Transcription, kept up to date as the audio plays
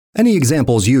Any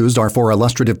examples used are for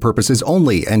illustrative purposes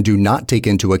only and do not take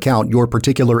into account your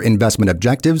particular investment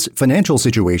objectives, financial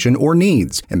situation, or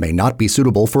needs, and may not be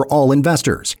suitable for all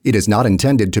investors. It is not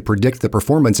intended to predict the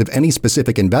performance of any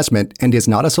specific investment and is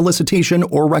not a solicitation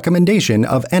or recommendation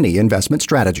of any investment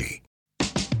strategy.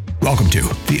 Welcome to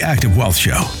The Active Wealth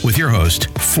Show with your host,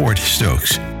 Fort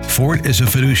Stokes. Fort is a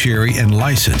fiduciary and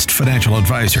licensed financial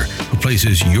advisor who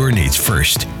places your needs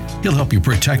first. He'll help you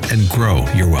protect and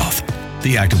grow your wealth.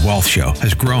 The Active Wealth Show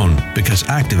has grown because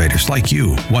activators like you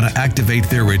want to activate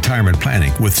their retirement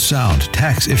planning with sound,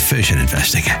 tax-efficient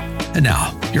investing. And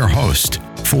now, your host,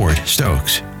 Fort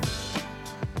Stokes.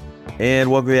 And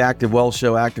welcome to the Active Wealth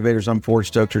Show. Activators, I'm Fort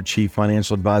Stokes, your Chief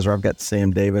Financial Advisor. I've got Sam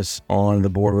Davis on the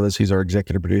board with us. He's our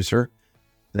Executive Producer.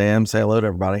 Sam, say hello to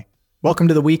everybody. Welcome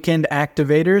to the weekend,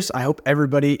 Activators. I hope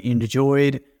everybody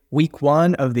enjoyed week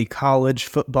one of the college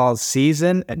football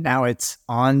season, and now it's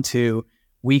on to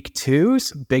week two.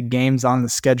 Some big games on the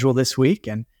schedule this week,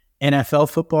 and NFL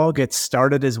football gets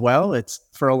started as well. It's,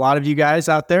 for a lot of you guys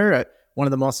out there, one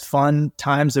of the most fun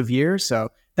times of year. So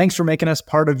thanks for making us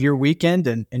part of your weekend,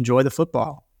 and enjoy the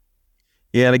football.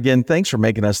 Yeah, and again, thanks for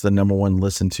making us the number one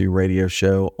listened to radio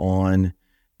show on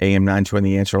AM 920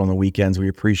 The Answer on the weekends. We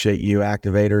appreciate you,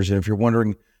 Activators. And if you're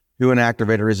wondering who an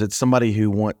activator is, it's somebody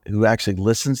who actually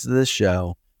listens to this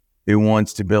show, who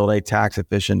wants to build a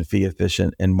tax-efficient,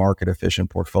 fee-efficient, and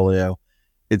market-efficient portfolio.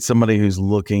 It's somebody who's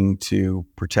looking to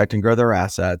protect and grow their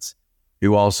assets,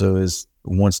 who also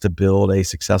wants to build a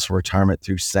successful retirement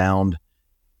through sound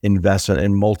investment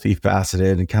and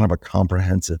multifaceted and kind of a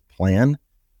comprehensive plan,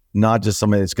 not just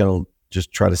somebody that's going to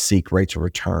just try to seek rates of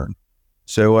return.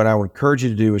 So what I would encourage you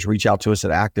to do is reach out to us at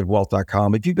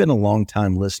activewealth.com. If you've been a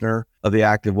long-time listener of the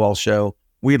Active Wealth Show,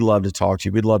 we'd love to talk to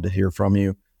you. We'd love to hear from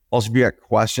you. Also, if you got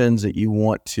questions that you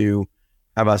want to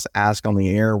have us ask on the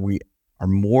air, we are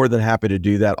more than happy to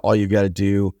do that. All you've got to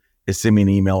do is send me an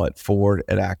email at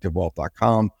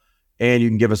forward@activewealth.com. And you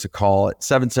can give us a call at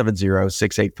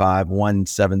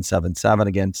 770-685-1777.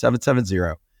 Again,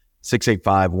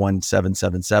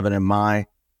 770-685-1777. And my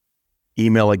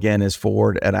email again is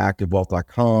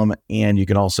forward@activewealth.com. And you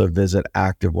can also visit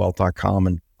activewealth.com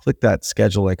and click that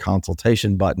schedule a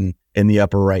consultation button in the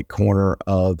upper right corner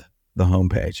of the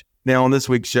homepage. Now, on this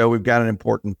week's show, we've got an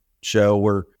important show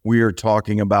where we are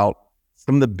talking about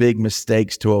some of the big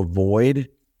mistakes to avoid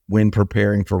when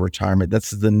preparing for retirement.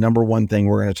 That's the number one thing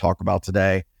we're going to talk about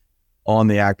today on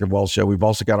the Active Wealth Show. We've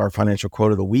also got our financial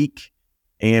quote of the week,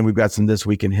 and we've got some This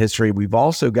Week in History. We've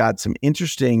also got some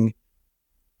interesting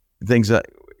things that,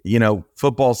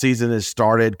 football season has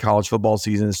started, college football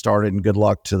season has started, and good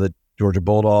luck to the Georgia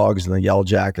Bulldogs and the Yellow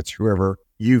Jackets, whoever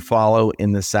you follow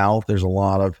in the South. There's a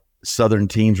lot of Southern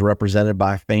teams represented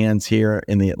by fans here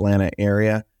in the Atlanta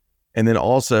area. And then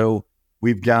also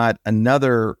we've got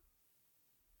another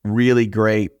really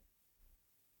great,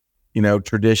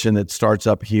 tradition that starts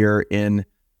up here in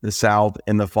the South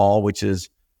in the fall, which is,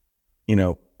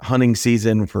 hunting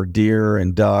season for deer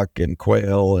and duck and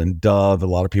quail and dove. A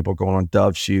lot of people going on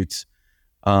dove shoots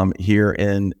here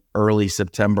in early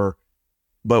September.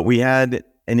 But we had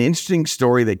an interesting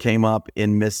story that came up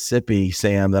in Mississippi,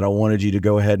 Sam, that I wanted you to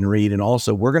go ahead and read. And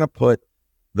also, we're going to put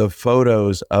the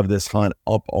photos of this hunt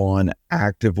up on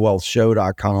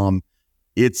activewealthshow.com.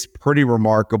 It's pretty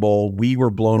remarkable. We were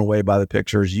blown away by the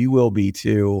pictures. You will be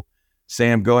too.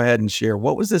 Sam, go ahead and share.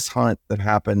 What was this hunt that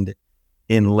happened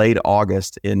in late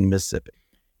August in Mississippi?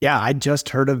 Yeah, I just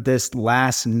heard of this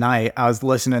last night. I was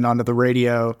listening onto the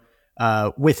radio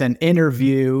with an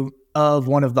interview of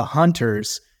one of the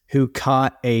hunters who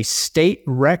caught a state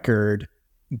record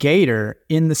gator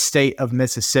in the state of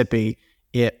Mississippi.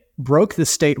 It broke the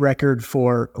state record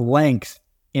for length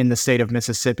in the state of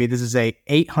Mississippi. This is a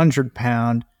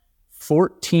 800-pound,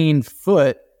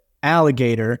 14-foot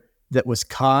alligator that was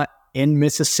caught in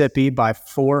Mississippi by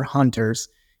 4 hunters.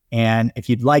 And if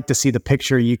you'd like to see the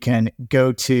picture, you can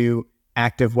go to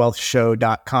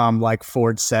activewealthshow.com, like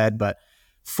Ford said. But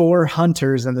 4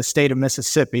 hunters in the state of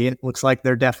Mississippi, it looks like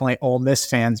they're definitely Ole Miss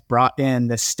fans, brought in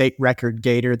this state record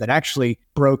gator that actually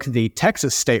broke the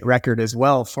Texas state record as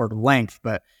well for length.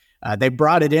 But they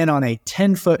brought it in on a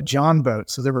 10-foot John boat.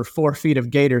 So there were 4 feet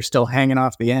of gator still hanging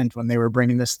off the end when they were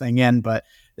bringing this thing in. But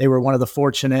they were one of the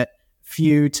fortunate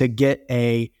few to get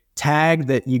a tag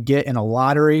that you get in a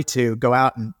lottery to go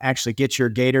out and actually get your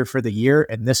gator for the year.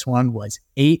 And this one was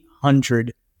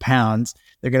 800 pounds.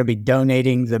 They're going to be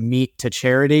donating the meat to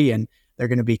charity, and they're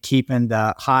going to be keeping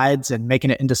the hides and making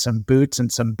it into some boots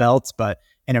and some belts. But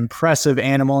an impressive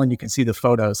animal, and you can see the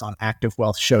photos on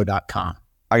activewealthshow.com.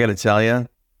 I got to tell you,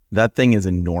 that thing is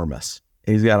enormous.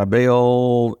 He's got a big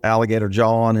old alligator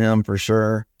jaw on him for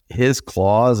sure. his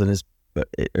claws and his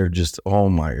are just, oh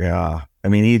my God. I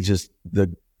mean,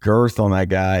 the girth on that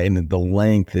guy and the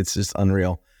length, it's just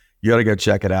unreal. You got to go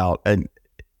check it out. And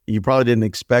you probably didn't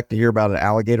expect to hear about an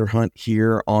alligator hunt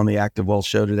here on the Active Wealth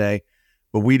Show today,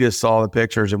 but we just saw the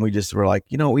pictures and we just were like,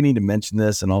 we need to mention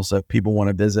this. And also if people want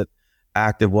to visit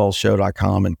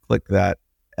activewealthshow.com and click that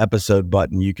episode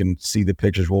button, you can see the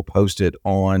pictures. We'll post it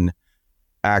on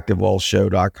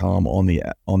activewealthshow.com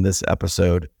on this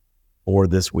episode or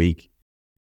this week.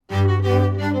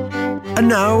 And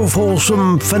now for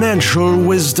some financial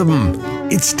wisdom.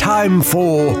 It's time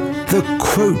for the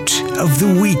quote of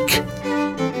the week.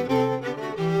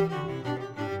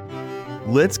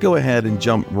 Let's go ahead and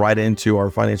jump right into our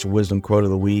financial wisdom quote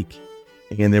of the week.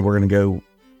 And then we're going to go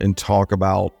and talk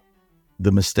about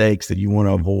the mistakes that you want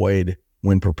to avoid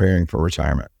when preparing for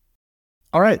retirement.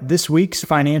 All right. This week's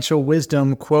financial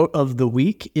wisdom quote of the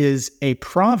week is a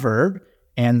proverb.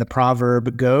 And the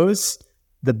proverb goes,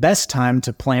 "The best time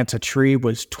to plant a tree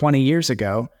was 20 years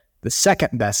ago. The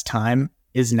second best time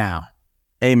is now."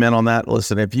 Amen on that.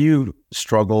 Listen, if you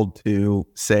struggled to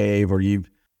save or you've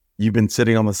been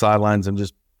sitting on the sidelines and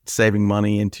just saving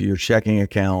money into your checking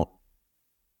account,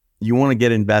 you want to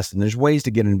get invested. And there's ways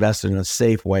to get invested in a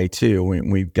safe way too.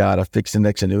 We've got a fixed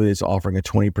index annuity that's offering a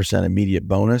 20% immediate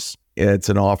bonus. It's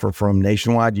an offer from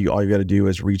Nationwide. All you got to do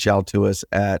is reach out to us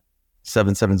at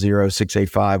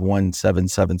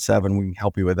 770-685-1777. We can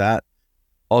help you with that.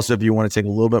 Also, if you want to take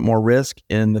a little bit more risk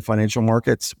in the financial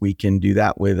markets, we can do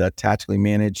that with a tactically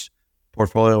managed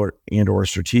portfolio or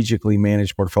strategically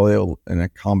managed portfolio and a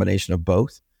combination of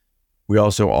both. We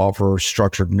also offer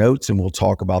structured notes, and we'll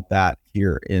talk about that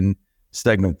here in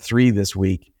segment 3 this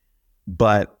week.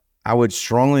 But I would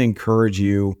strongly encourage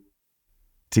you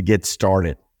to get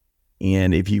started.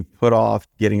 And if you put off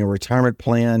getting a retirement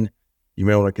plan, you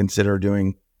may want to consider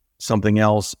doing something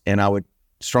else. And I would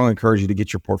strongly encourage you to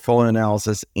get your portfolio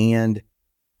analysis and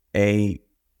a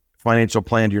financial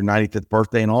plan to your 95th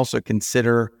birthday, and also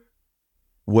consider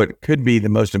what could be the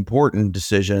most important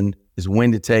decision is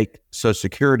when to take Social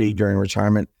Security during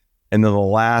retirement. And then the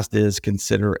last is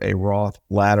consider a Roth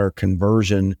ladder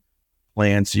conversion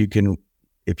plan. So you can,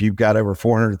 if you've got over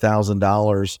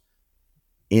 $400,000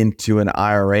 into an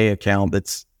IRA account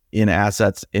that's in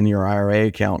assets in your IRA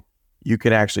account, you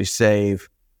could actually save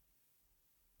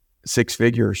 6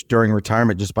 figures during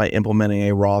retirement just by implementing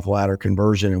a Roth ladder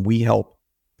conversion. And we help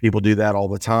people do that all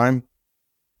the time,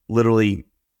 literally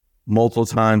multiple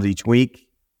times each week.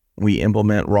 We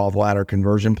implement Roth ladder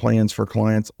conversion plans for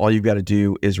clients. All you've got to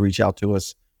do is reach out to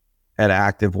us at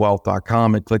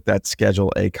activewealth.com and click that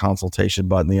schedule a consultation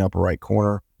button in the upper right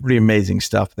corner. Pretty amazing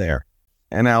stuff there.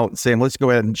 And now, Sam, let's go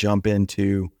ahead and jump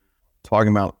into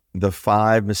talking about the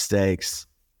 5 mistakes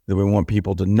that we want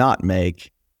people to not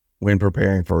make when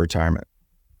preparing for retirement.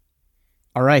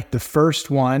 All right. The first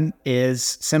one is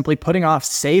simply putting off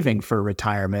saving for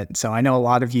retirement. So I know a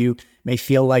lot of you may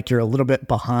feel like you're a little bit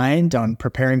behind on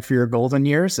preparing for your golden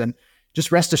years, and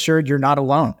just rest assured you're not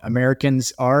alone.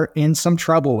 Americans are in some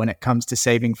trouble when it comes to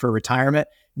saving for retirement.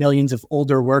 Millions of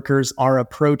older workers are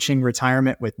approaching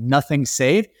retirement with nothing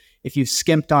saved. If you've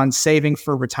skimped on saving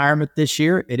for retirement this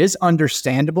year, it is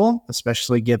understandable,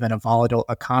 especially given a volatile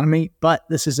economy, but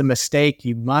this is a mistake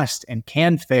you must and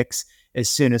can fix as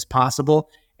soon as possible.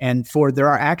 And there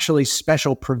are actually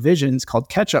special provisions called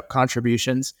catch-up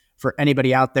contributions for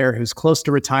anybody out there who's close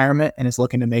to retirement and is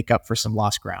looking to make up for some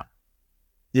lost ground.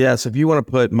 Yeah, so if you want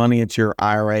to put money into your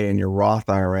IRA and your Roth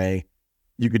IRA,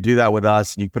 you could do that with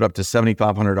us. You put up to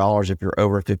 $7,500 if you're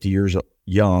over 50 years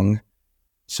young.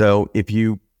 So if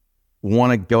you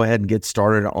want to go ahead and get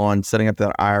started on setting up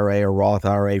that IRA or Roth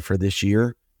IRA for this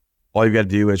year, all you've got to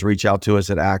do is reach out to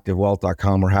us at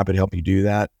activewealth.com. We're happy to help you do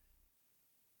that.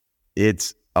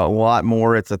 It's a lot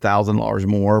more. It's $1,000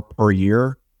 more per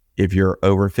year if you're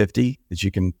over 50 that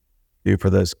you can do for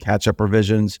those catch-up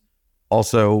provisions.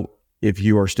 Also, if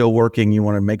you are still working, you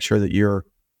want to make sure that you're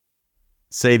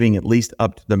saving at least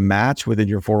up to the match within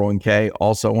your 401k.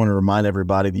 Also, I want to remind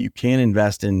everybody that you can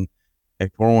invest in a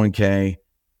 401k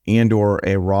and or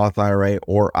a Roth IRA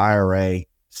or IRA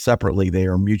separately. They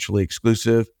are mutually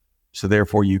exclusive. So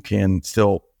therefore, you can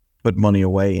still put money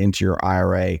away into your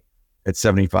IRA at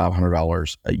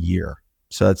 $7,500 a year.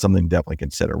 So that's something to definitely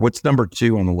consider. What's number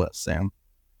 2 on the list, Sam?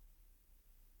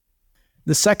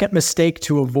 The second mistake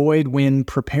to avoid when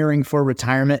preparing for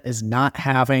retirement is not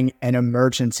having an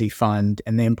emergency fund.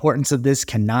 And the importance of this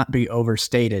cannot be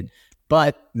overstated.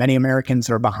 But many Americans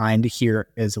are behind here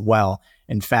as well.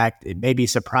 In fact, it may be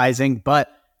surprising, but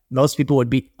most people would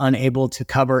be unable to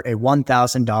cover a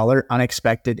 $1,000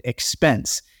 unexpected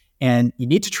expense. And you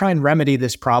need to try and remedy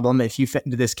this problem if you fit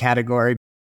into this category.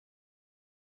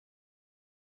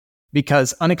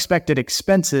 because unexpected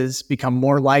expenses become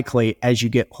more likely as you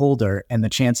get older and the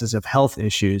chances of health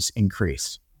issues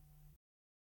increase.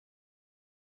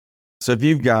 So if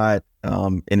you've got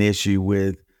an issue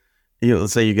with,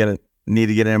 let's say you need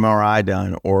to get an MRI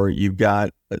done, or you've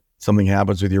got something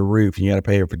happens with your roof and you got to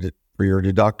pay for your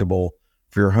deductible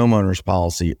for your homeowner's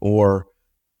policy, or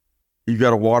you've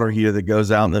got a water heater that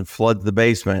goes out and then floods the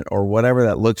basement, or whatever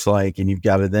that looks like, and you've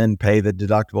got to then pay the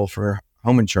deductible for your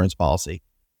home insurance policy,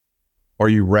 or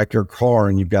you wreck your car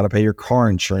and you've got to pay your car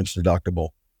insurance deductible.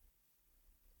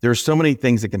 There's so many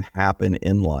things that can happen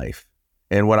in life.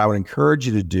 And what I would encourage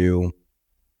you to do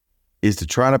is to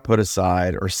try to put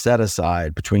aside or set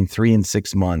aside between 3 and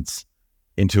 6 months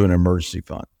into an emergency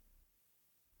fund.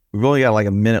 We've only got like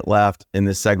a minute left in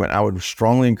this segment. I would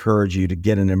strongly encourage you to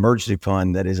get an emergency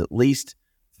fund that is at least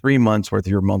 3 months worth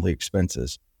of your monthly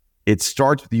expenses. It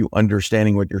starts with you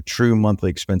understanding what your true monthly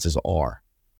expenses are.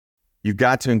 You've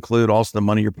got to include also the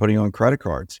money you're putting on credit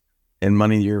cards and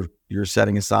money you're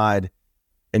setting aside,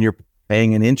 and you're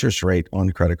paying an interest rate on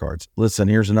credit cards. Listen,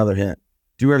 here's another hint.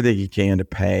 Do everything you can to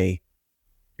pay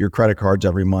your credit cards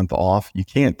every month off. You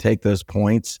can't take those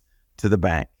points to the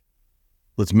bank.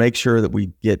 Let's make sure that we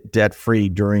get debt-free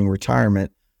during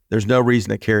retirement. There's no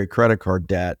reason to carry credit card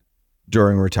debt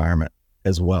during retirement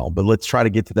as well. But let's try to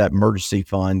get to that emergency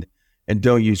fund and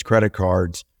don't use credit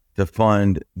cards to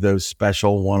fund those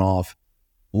special one-off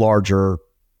larger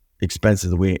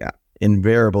expenses that we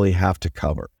invariably have to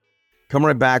cover. Come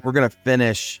right back. We're going to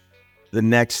finish the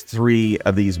next 3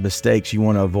 of these mistakes you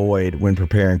want to avoid when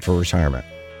preparing for retirement.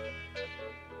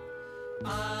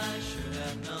 I should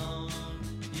have known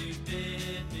you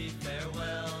bid me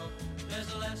farewell.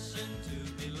 There's a lesson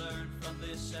to be learned from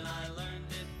this, and I learned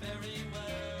it very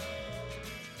well.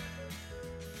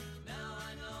 Now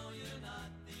I know you're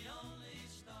not the only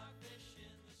starfish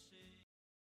in the sea.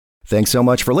 Thanks so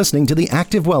much for listening to The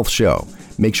Active Wealth Show.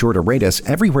 Make sure to rate us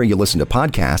everywhere you listen to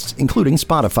podcasts, including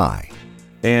Spotify.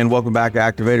 And welcome back to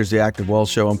Activators, The Active Wealth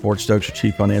Show. I'm Fort Stokes, your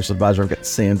Chief Financial Advisor. I've got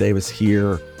Sam Davis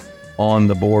here on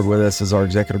the board with us as our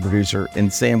executive producer.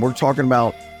 And Sam, we're talking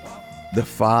about the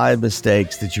 5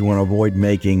 mistakes that you want to avoid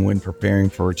making when preparing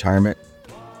for retirement.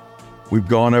 We've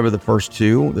gone over the first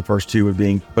 2. The first 2 would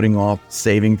being putting off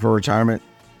saving for retirement.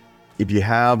 If you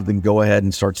have, then go ahead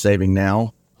and start saving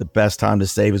now. The best time to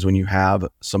save is when you have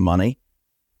some money.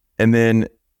 And then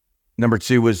number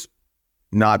 2 was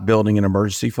not building an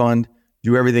emergency fund.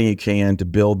 Do everything you can to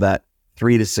build that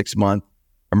 3 to 6 month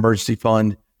emergency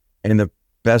fund. And the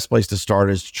best place to start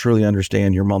is to truly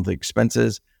understand your monthly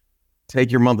expenses.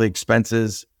 Take your monthly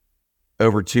expenses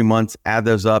over 2 months, add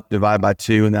those up, divide by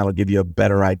 2, and that'll give you a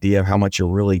better idea of how much you're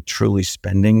really truly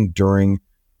spending during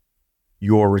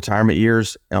your retirement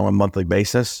years on a monthly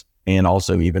basis. And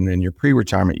also even in your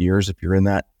pre-retirement years, if you're in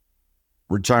that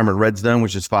retirement red zone,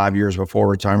 which is 5 years before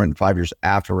retirement and 5 years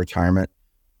after retirement.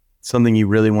 Something you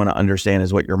really want to understand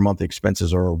is what your monthly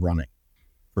expenses are running,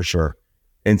 for sure.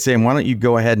 And Sam, why don't you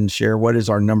go ahead and share what is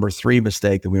our number 3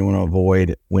 mistake that we want to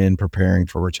avoid when preparing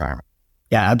for retirement?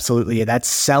 Yeah, absolutely. That's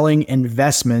selling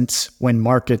investments when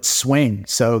markets swing.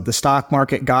 So the stock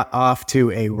market got off to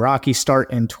a rocky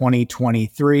start in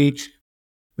 2023.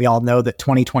 We all know that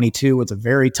 2022 was a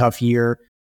very tough year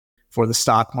for the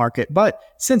stock market. But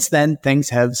since then, things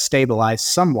have stabilized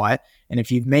somewhat. And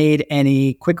if you've made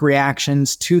any quick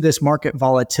reactions to this market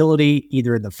volatility,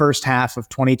 either in the first half of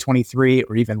 2023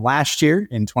 or even last year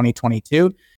in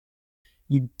 2022,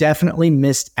 you definitely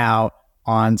missed out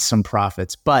on some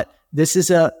profits. But this is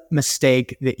a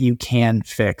mistake that you can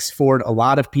fix. Ford, a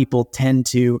lot of people tend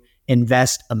to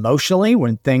invest emotionally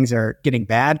when things are getting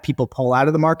bad. People pull out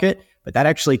of the market, but that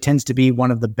actually tends to be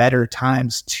one of the better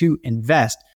times to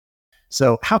invest.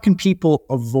 So how can people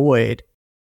avoid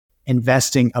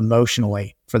investing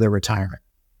emotionally for their retirement?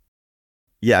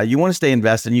 Yeah, you want to stay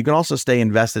invested. You can also stay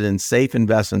invested in safe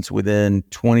investments within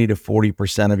 20 to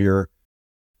 40% of your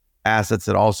assets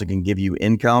that also can give you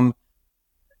income.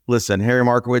 Listen, Harry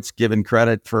Markowitz, given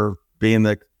credit for being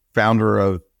the founder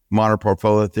of Modern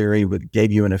Portfolio Theory,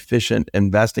 gave you an efficient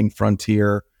investing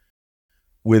frontier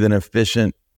with an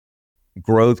efficient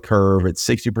growth curve at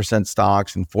 60%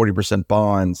 stocks and 40%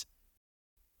 bonds.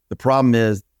 The problem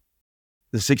is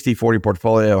the 60-40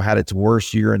 portfolio had its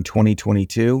worst year in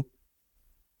 2022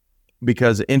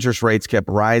 because interest rates kept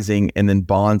rising and then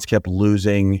bonds kept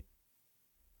losing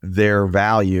their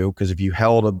value. Because if you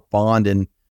held a bond in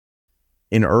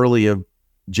early of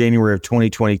January of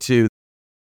 2022,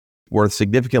 worth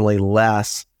significantly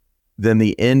less than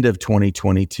the end of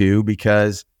 2022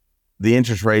 because the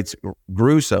interest rates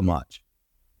grew so much.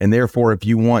 And therefore, if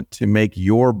you want to make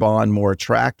your bond more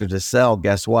attractive to sell,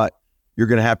 guess what? you're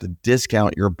going to have to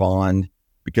discount your bond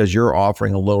because you're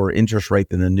offering a lower interest rate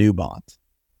than the new bond.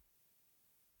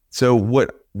 So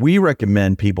what we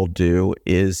recommend people do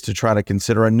is to try to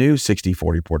consider a new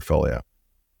 60-40 portfolio.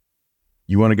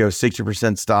 You want to go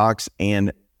 60% stocks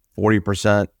and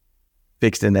 40%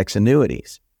 fixed index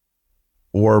annuities,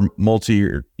 or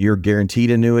multi-year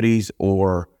guaranteed annuities,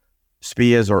 or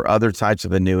SPIAs, or other types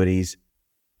of annuities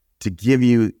to give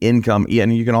you income.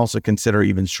 And you can also consider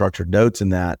even structured notes in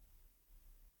that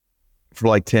for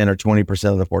like 10 or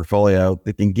 20% of the portfolio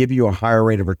that can give you a higher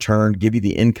rate of return, give you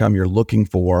the income you're looking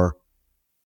for,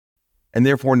 and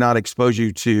therefore not expose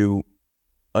you to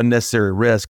unnecessary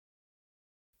risk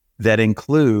that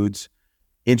includes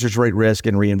interest rate risk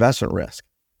and reinvestment risk.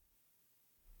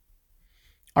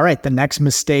 All right, the next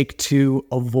mistake to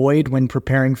avoid when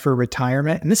preparing for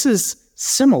retirement, and this is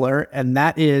similar, and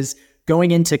that is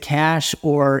going into cash,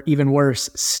 or even worse,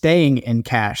 staying in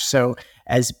cash. So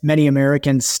as many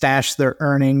Americans stash their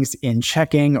earnings in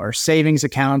checking or savings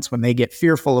accounts when they get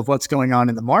fearful of what's going on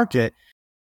in the market,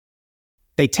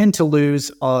 they tend to lose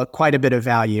quite a bit of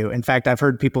value. In fact, I've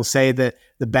heard people say that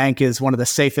the bank is one of the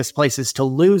safest places to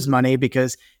lose money,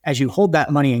 because as you hold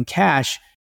that money in cash,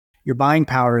 your buying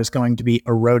power is going to be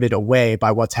eroded away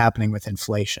by what's happening with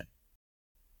inflation.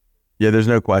 Yeah, there's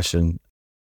no question.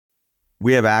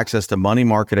 We have access to money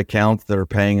market accounts that are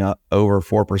paying over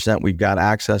 4%. We've got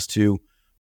access to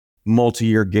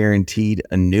multi-year guaranteed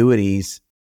annuities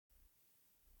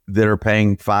that are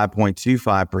paying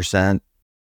 5.25%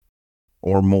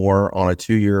 or more on a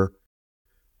 2-year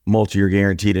multi-year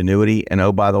guaranteed annuity. And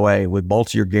oh, by the way, with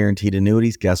multi-year guaranteed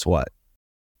annuities, guess what?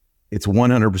 It's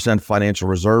 100% financial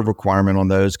reserve requirement on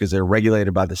those because they're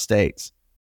regulated by the states.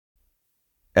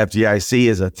 FDIC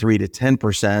is a 3 to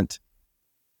 10%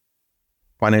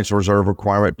 financial reserve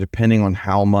requirement depending on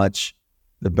how much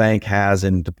the bank has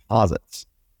in deposits.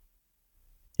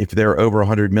 If they're over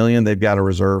 100 million, they've got to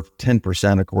reserve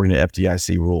 10% according to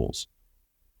FDIC rules.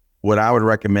 What I would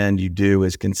recommend you do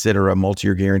is consider a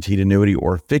multi-year guaranteed annuity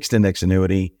or fixed index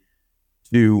annuity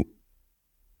to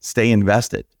stay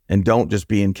invested and don't just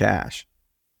be in cash.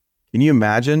 Can you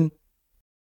imagine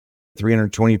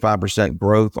 325%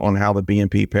 growth on how the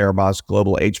BNP Paribas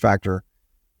Global Age Factor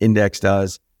Index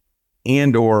does,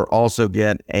 and or also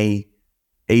get a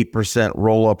 8%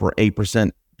 roll-up or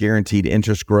 8% guaranteed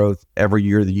interest growth every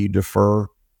year that you defer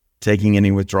taking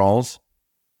any withdrawals?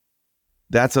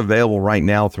 That's available right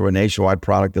now through a nationwide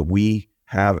product that we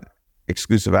have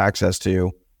exclusive access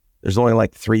to. There's only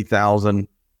like 3,000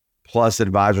 plus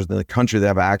advisors in the country that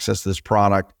have access to this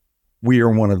product. We are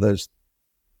one of those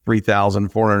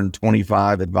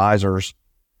 3,425 advisors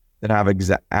that have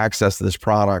access to this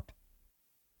product.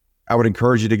 I would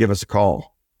encourage you to give us a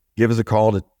call. Give us a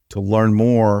call to learn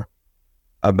more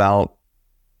about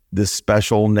this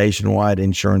special nationwide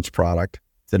insurance product.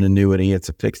 It's an annuity. It's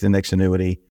a fixed index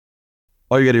annuity.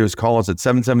 All you got to do is call us at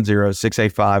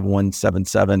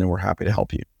 770-685-177, and we're happy to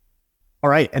help you. All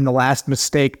right. And the last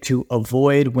mistake to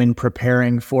avoid when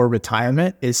preparing for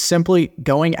retirement is simply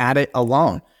going at it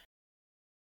alone.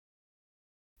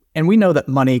 And we know that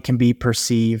money can be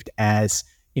perceived as,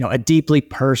 a deeply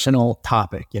personal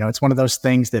topic. It's one of those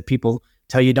things that people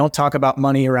tell you, don't talk about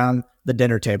money around the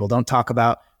dinner table. Don't talk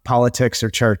about politics or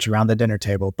church around the dinner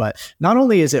table. But not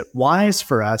only is it wise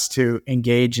for us to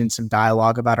engage in some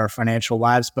dialogue about our financial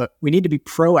lives, but we need to be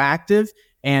proactive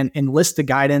and enlist the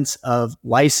guidance of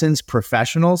licensed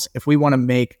professionals if we want to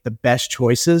make the best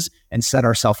choices and set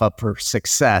ourselves up for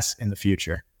success in the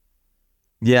future.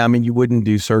 Yeah, you wouldn't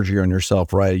do surgery on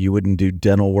yourself, right? You wouldn't do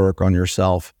dental work on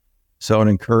yourself. So I'd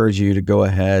encourage you to go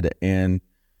ahead and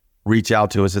reach out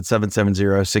to us at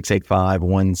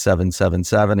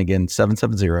 770-685-1777. Again,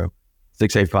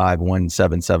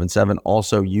 770-685-1777.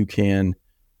 Also, you can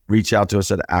reach out to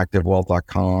us at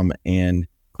activewealth.com and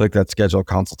click that schedule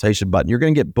consultation button. You're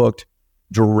going to get booked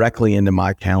directly into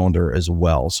my calendar as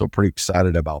well. So pretty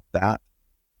excited about that.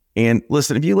 And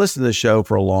listen, if you listen to the show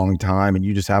for a long time and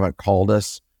you just haven't called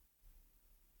us,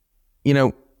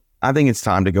 I think it's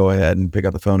time to go ahead and pick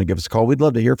up the phone and give us a call. We'd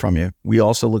love to hear from you. We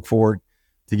also look forward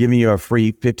to giving you a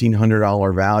free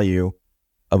 $1,500 value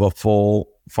of a full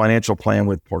financial plan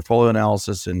with portfolio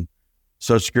analysis and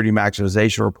Social Security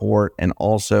maximization report, and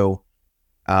also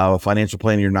a financial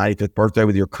plan on your 95th birthday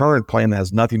with your current plan that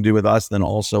has nothing to do with us, then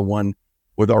also one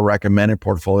with our recommended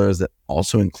portfolios that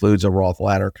also includes a Roth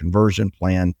ladder conversion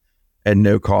plan at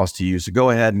no cost to you. So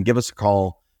go ahead and give us a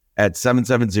call at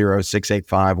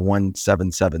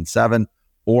 770-685-1777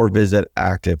 or visit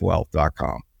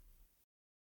activewealth.com.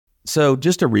 So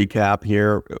just to recap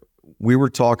here, we were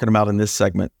talking about in this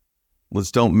segment,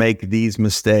 let's don't make these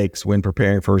mistakes when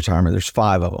preparing for retirement. There's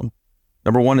 5 of them.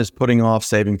 Number one is putting off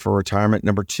saving for retirement.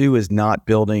 Number two is not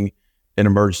building an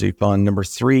emergency fund. Number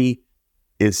three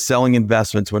is selling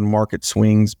investments when market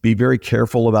swings. Be very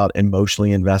careful about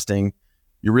emotionally investing.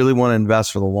 You really want to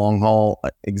invest for the long haul.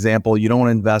 Example, you don't want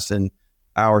to invest in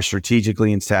our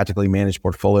strategically and tactically managed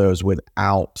portfolios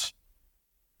without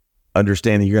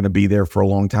understanding you're going to be there for a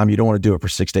long time. You don't want to do it for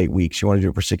 6 to 8 weeks. You want to do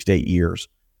it for 6 to 8 years.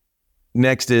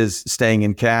 Next is staying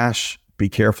in cash. Be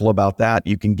careful about that.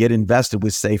 You can get invested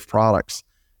with safe products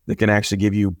that can actually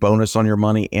give you bonus on your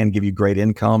money and give you great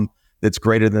income that's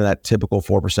greater than that typical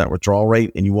 4% withdrawal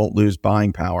rate, and you won't lose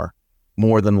buying power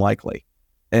more than likely.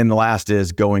 And the last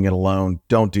is going it alone.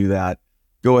 Don't do that.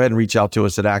 Go ahead and reach out to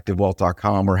us at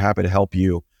activewealth.com. We're happy to help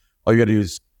you. All you got to do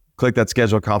is click that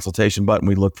schedule a consultation button.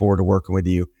 We look forward to working with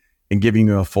you and giving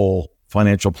you a full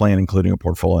financial plan, including a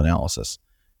portfolio analysis.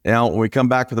 Now, when we come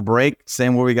back for the break,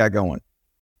 Sam, what we got going?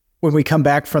 When we come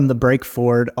back from the break,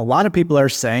 Ford, a lot of people are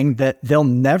saying that they'll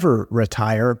never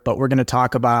retire, but we're going to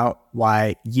talk about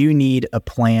why you need a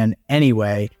plan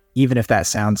anyway, even if that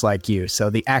sounds like you. So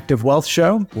the Active Wealth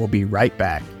Show, we'll be right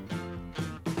back.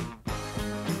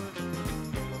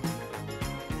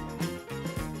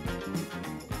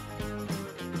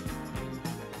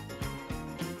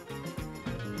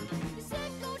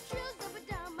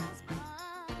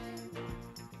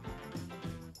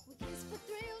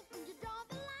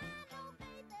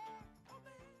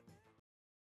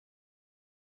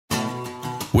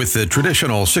 With the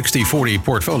traditional 60-40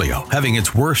 portfolio having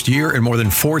its worst year in more than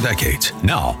 4 decades,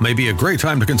 now may be a great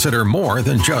time to consider more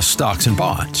than just stocks and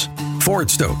bonds. Ford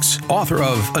Stokes, author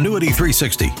of Annuity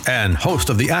 360 and host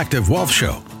of the Active Wealth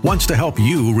Show, wants to help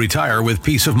you retire with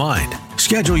peace of mind.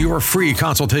 Schedule your free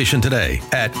consultation today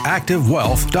at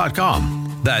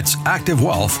activewealth.com. That's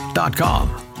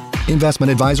activewealth.com.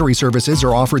 Investment advisory services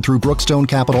are offered through Brookstone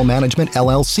Capital Management,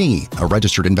 LLC, a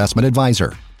registered investment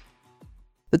advisor.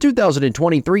 The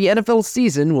 2023 NFL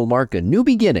season will mark a new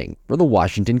beginning for the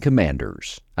Washington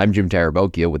Commanders. I'm Jim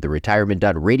Tarabokia with the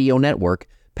Retirement.Radio Network,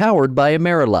 powered by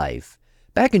AmeriLife.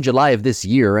 Back in July of this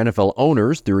year, NFL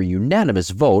owners, through a unanimous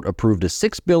vote, approved a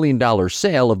 $6 billion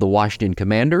sale of the Washington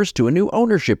Commanders to a new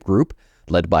ownership group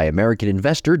led by American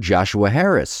investor Joshua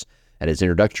Harris. At his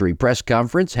introductory press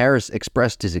conference, Harris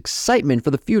expressed his excitement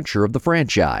for the future of the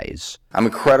franchise. I'm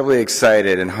incredibly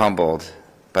excited and humbled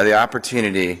by the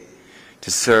opportunity to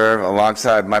serve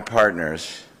alongside my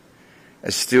partners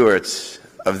as stewards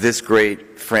of this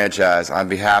great franchise on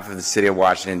behalf of the city of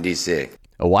Washington, D.C.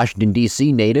 A Washington,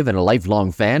 D.C. native and a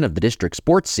lifelong fan of the district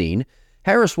sports scene,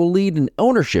 Harris will lead an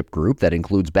ownership group that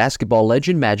includes basketball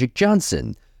legend Magic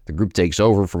Johnson. The group takes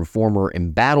over from former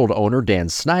embattled owner Dan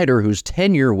Snyder, whose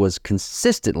tenure was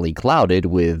consistently clouded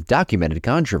with documented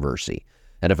controversy.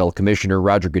 NFL Commissioner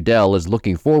Roger Goodell is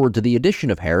looking forward to the addition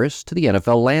of Harris to the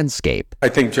NFL landscape. I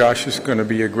think Josh is going to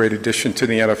be a great addition to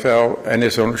the NFL and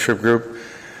his ownership group.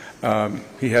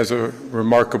 He has a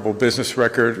remarkable business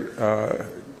record,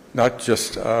 not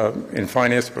just in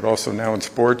finance, but also now in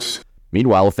sports.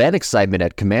 Meanwhile, fan excitement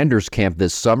at Commanders camp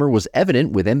this summer was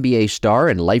evident, with NBA star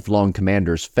and lifelong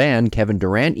Commanders fan Kevin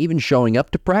Durant even showing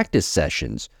up to practice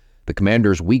sessions. The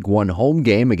Commanders' Week 1 home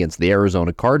game against the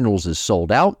Arizona Cardinals is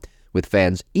sold out, with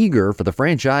fans eager for the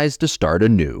franchise to start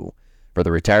anew. For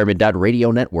the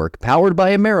Retirement.Radio Network, powered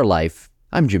by AmeriLife,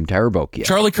 I'm Jim Tarabokia.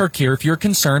 Charlie Kirk here. If you're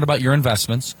concerned about your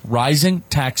investments, rising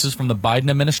taxes from the Biden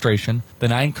administration,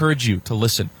 then I encourage you to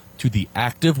listen to the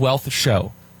Active Wealth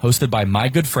Show, hosted by my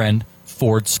good friend,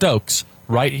 Ford Stokes,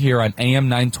 right here on AM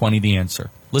 920 The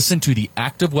Answer. Listen to the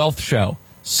Active Wealth Show,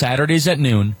 Saturdays at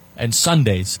noon and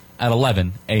Sundays at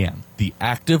 11 a.m. The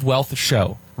Active Wealth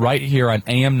Show, right here on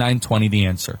AM 920 The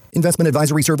Answer. Investment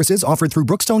advisory services offered through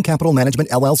Brookstone Capital Management,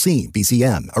 LLC,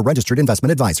 BCM, a registered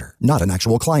investment advisor, not an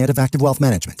actual client of Active Wealth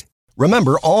Management.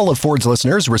 Remember, all of Ford's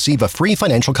listeners receive a free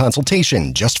financial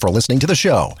consultation just for listening to the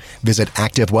show. Visit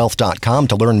activewealth.com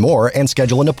to learn more and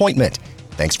schedule an appointment.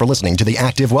 Thanks for listening to the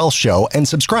Active Wealth Show and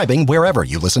subscribing wherever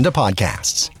you listen to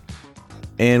podcasts.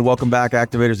 And welcome back,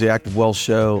 Activators, the Active Wealth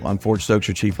Show. I'm Ford Stokes,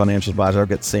 your Chief Financial Advisor. I've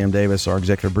got Sam Davis, our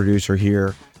Executive Producer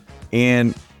here.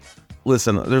 And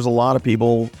listen, there's a lot of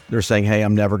people, they're saying, hey,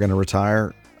 I'm never going to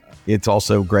retire. It's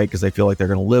also great because they feel like they're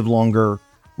going to live longer,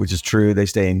 which is true. They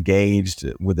stay engaged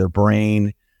with their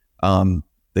brain.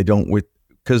 They don't,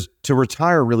 because to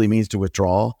retire really means to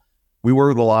withdraw. We work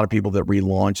with a lot of people that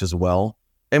relaunch as well.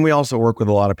 And we also work with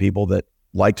a lot of people that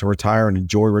like to retire and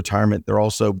enjoy retirement. They're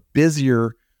also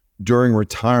busier during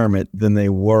retirement than they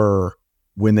were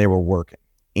when they were working.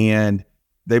 And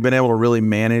they've been able to really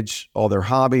manage all their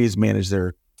hobbies, manage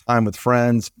their time with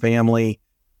friends, family,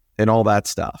 and all that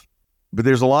stuff. But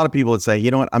there's a lot of people that say, you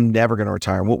know what, I'm never going to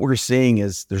retire. And what we're seeing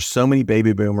is there's so many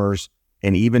baby boomers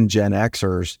and even Gen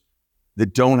Xers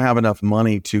that don't have enough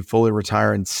money to fully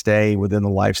retire and stay within the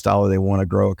lifestyle that they want to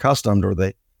grow accustomed, or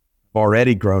they've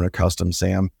already grown accustomed,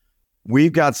 Sam.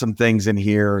 We've got some things in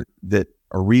here that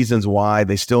are reasons why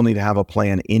they still need to have a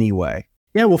plan anyway.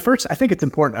 Yeah, well, first, I think it's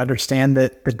important to understand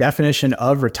that the definition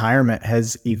of retirement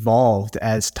has evolved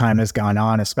as time has gone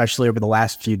on, especially over the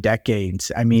last few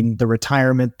decades. I mean, the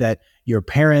retirement that your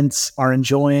parents are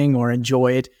enjoying or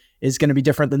enjoyed is going to be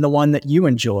different than the one that you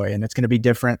enjoy, and it's going to be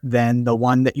different than the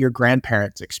one that your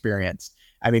grandparents experienced.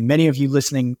 I mean, many of you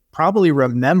listening probably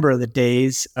remember the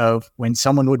days of when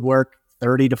someone would work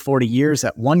 30 to 40 years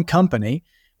at one company,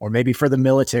 or maybe for the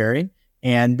military,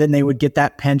 and then they would get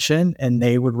that pension and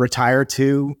they would retire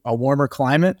to a warmer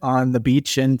climate on the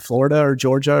beach in Florida or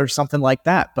Georgia or something like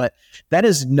that. But that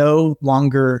is no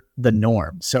longer the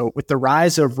norm. So with the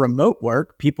rise of remote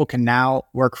work, people can now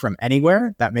work from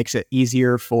anywhere. That makes it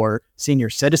easier for senior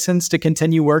citizens to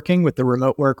continue working with the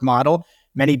remote work model.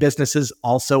 Many businesses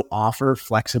also offer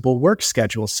flexible work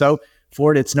schedules. So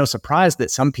Ford, it's no surprise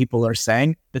that some people are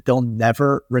saying that they'll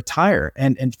never retire.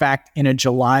 And in fact, in a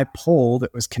July poll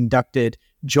that was conducted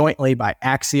jointly by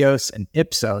Axios and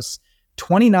Ipsos,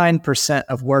 29%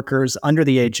 of workers under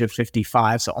the age of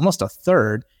 55, so almost a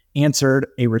third, answered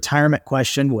a retirement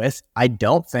question with, "I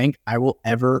don't think I will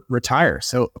ever retire."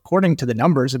 So according to the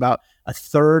numbers, about a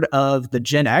third of the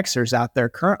Gen Xers out there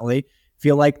currently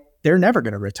feel like they're never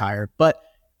going to retire. But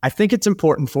I think it's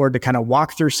important, Ford, to kind of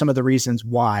walk through some of the reasons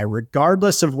why,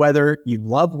 regardless of whether you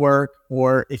love work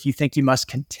or if you think you must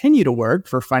continue to work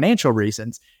for financial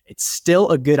reasons, it's still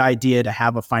a good idea to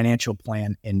have a financial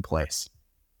plan in place.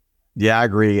 Yeah, I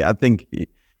agree. I think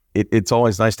it's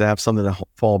always nice to have something to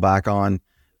fall back on.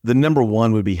 The number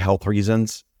one would be health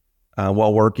reasons.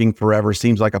 While working forever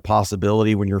seems like a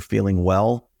possibility when you're feeling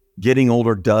well, getting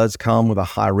older does come with a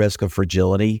high risk of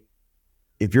fragility.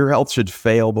 If your health should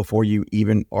fail before you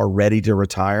even are ready to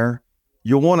retire,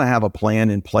 you'll want to have a plan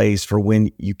in place for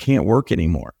when you can't work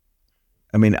anymore.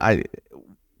 I mean,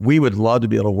 we would love to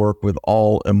be able to work with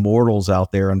all immortals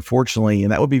out there, unfortunately,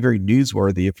 and that would be very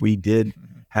newsworthy if we did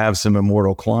have some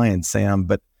immortal clients, Sam,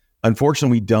 but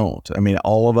unfortunately we don't. I mean,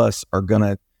 all of us are going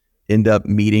to end up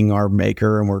meeting our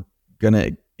maker, and we're going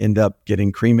to end up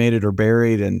getting cremated or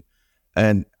buried.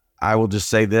 And I will just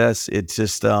say this, it's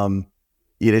just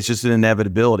an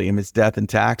inevitability. I mean, it's death and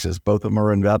taxes. Both of them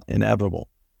are inevitable.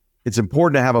 It's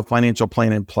important to have a financial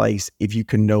plan in place if you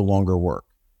can no longer work.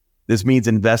 This means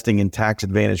investing in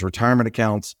tax-advantaged retirement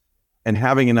accounts and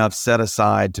having enough set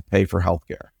aside to pay for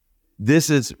healthcare.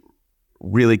 This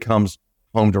really comes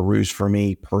home to roost for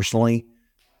me personally.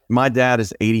 My dad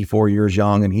is 84 years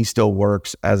young and he still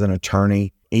works as an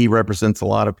attorney. He represents a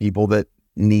lot of people that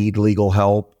need legal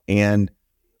help, and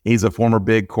he's a former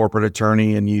big corporate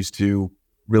attorney and used to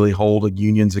really hold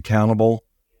unions accountable.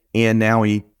 And now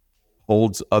he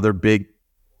holds other big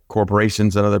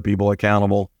corporations and other people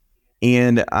accountable.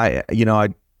 And I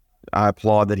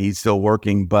applaud that he's still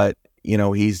working, but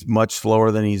he's much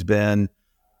slower than he's been.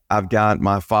 I've got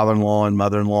my father-in-law and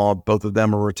mother-in-law, both of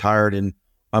them are retired, and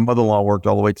my mother-in-law worked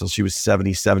all the way till she was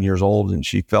 77 years old, and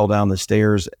she fell down the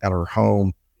stairs at her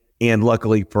home. And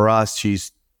luckily for us,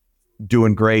 she's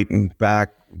doing great and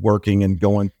back working and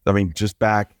just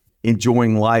back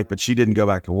enjoying life, but she didn't go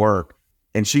back to work.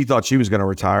 And she thought she was going to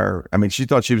retire. I mean, she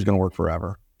thought she was going to work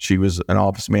forever. She was an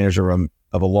office manager of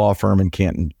a law firm in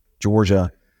Canton,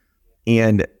 Georgia.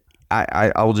 And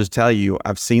I will just tell you,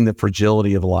 I've seen the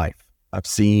fragility of life. I've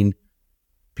seen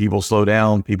people slow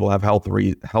down. People have health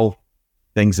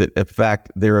things that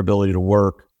affect their ability to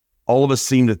work. All of us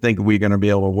seem to think we're going to be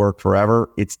able to work forever.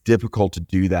 It's difficult to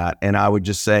do that. And I would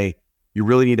just say you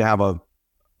really need to have a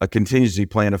contingency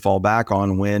plan to fall back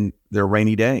on when there are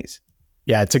rainy days.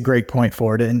 Yeah, it's a great point,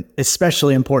 Ford, and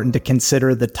especially important to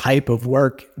consider the type of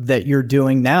work that you're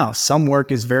doing now. Some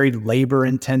work is very labor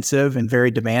intensive and very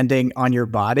demanding on your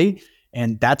body,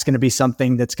 and that's going to be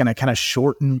something that's going to kind of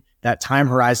shorten that time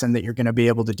horizon that you're going to be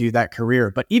able to do that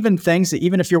career. But even things that,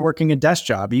 even if you're working a desk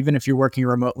job, even if you're working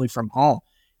remotely from home,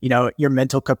 your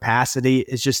mental capacity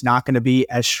is just not going to be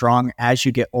as strong as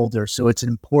you get older. So it's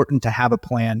important to have a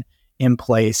plan in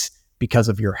place because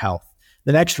of your health.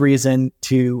 The next reason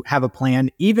to have a plan,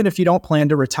 even if you don't plan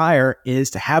to retire, is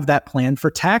to have that plan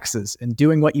for taxes and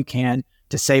doing what you can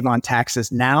to save on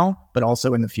taxes now, but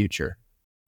also in the future.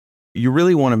 You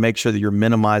really want to make sure that you're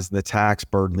minimizing the tax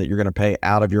burden that you're going to pay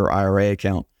out of your IRA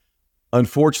account.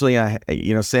 Unfortunately,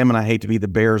 Sam and I hate to be the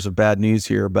bearers of bad news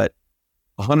here, but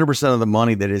 100% of the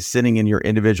money that is sitting in your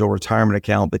individual retirement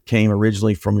account that came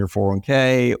originally from your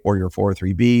 401k or your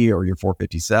 403b or your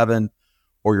 457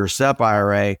 or your SEP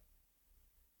IRA,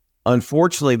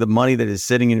 Unfortunately, the money that is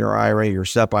sitting in your IRA, your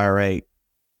SEP IRA,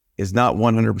 is not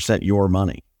 100% your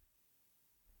money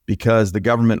because the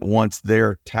government wants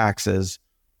their taxes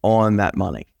on that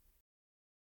money.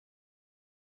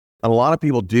 And a lot of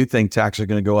people do think taxes are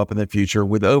going to go up in the future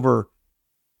with over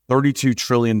 $32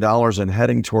 trillion and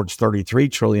heading towards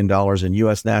 $33 trillion in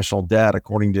U.S. national debt,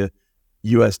 according to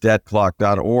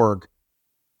usdebtclock.org.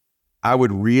 I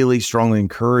would really strongly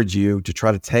encourage you to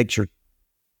try to take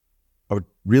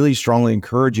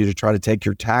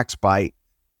your tax bite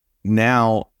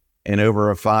now and over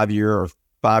a 5-year or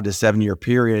 5 to 7 year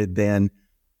period than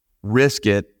risk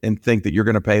it and think that you're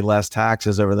going to pay less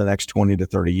taxes over the next 20 to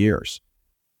 30 years.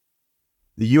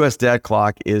 The U.S. debt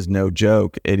clock is no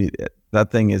joke. That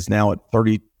thing is now at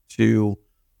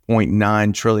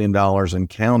 $32.9 trillion and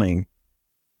counting.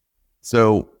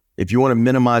 So if you want to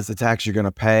minimize the tax you're going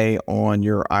to pay on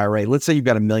your IRA, let's say you've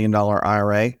got $1 million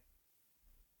IRA,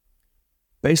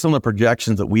 based on the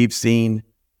projections that we've seen,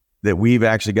 that we've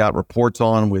actually got reports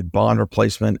on with bond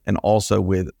replacement and also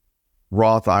with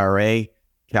Roth IRA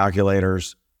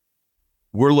calculators,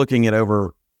 we're looking at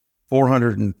over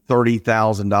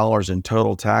 $430,000 in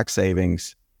total tax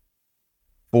savings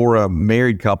for a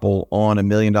married couple on $1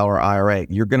 million IRA.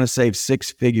 You're going to save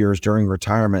 6 figures during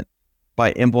retirement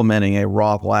by implementing a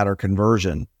Roth ladder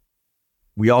conversion.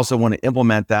 We also want to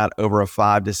implement that over a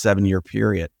 5 to 7 year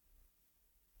period.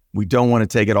 We don't want to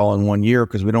take it all in 1 year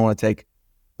because we don't want to take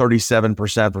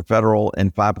 37% for federal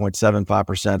and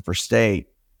 5.75% for state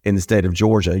in the state of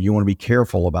Georgia. You want to be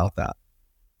careful about that.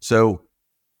 So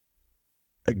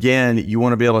again, you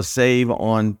want to be able to save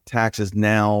on taxes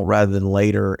now rather than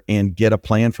later and get a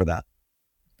plan for that.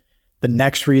 The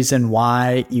next reason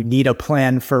why you need a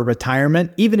plan for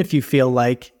retirement, even if you feel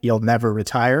like you'll never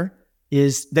retire,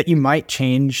 is that you might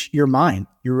change your mind.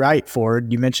 You're right,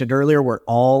 Ford. You mentioned earlier, we're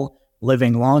all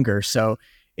living longer. So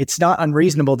it's not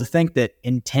unreasonable to think that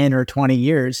in 10 or 20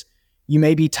 years, you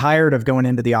may be tired of going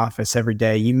into the office every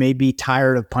day. You may be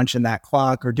tired of punching that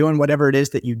clock or doing whatever it is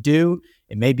that you do.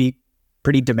 It may be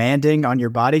pretty demanding on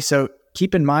your body. So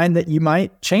keep in mind that you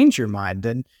might change your mind.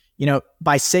 And,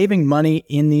 by saving money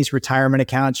in these retirement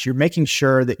accounts, you're making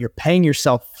sure that you're paying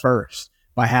yourself first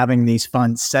by having these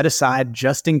funds set aside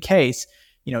just in case.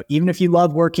 Even if you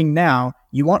love working now,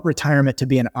 you want retirement to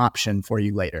be an option for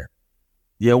you later.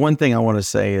 Yeah, one thing I want to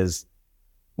say is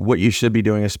what you should be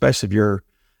doing, especially if you're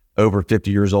over 50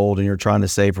 years old and you're trying to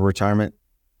save for retirement,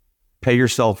 pay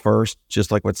yourself first,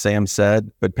 just like what Sam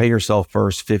said, but pay yourself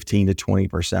first 15 to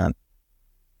 20%.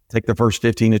 Take the first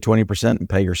 15 to 20% and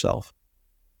pay yourself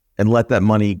and let that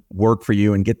money work for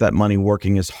you and get that money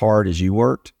working as hard as you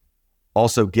worked.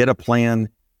 Also, get a plan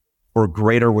for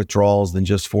greater withdrawals than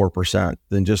just 4%,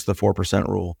 than just the 4%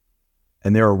 rule.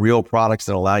 And there are real products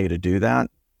that allow you to do that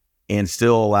and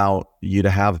still allow you to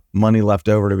have money left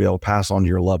over to be able to pass on to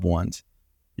your loved ones.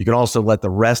 You can also let the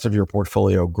rest of your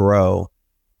portfolio grow,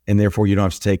 and therefore you don't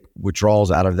have to take withdrawals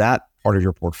out of that part of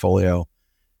your portfolio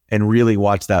and really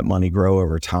watch that money grow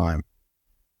over time.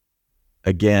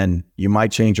 Again, you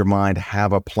might change your mind,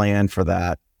 have a plan for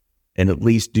that, and at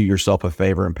least do yourself a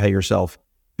favor and pay yourself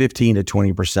 15 to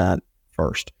 20%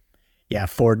 first. Yeah,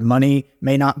 Ford, money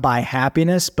may not buy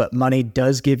happiness, but money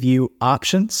does give you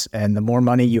options. And the more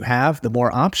money you have, the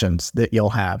more options that you'll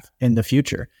have in the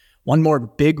future. One more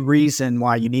big reason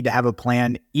why you need to have a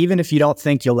plan, even if you don't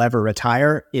think you'll ever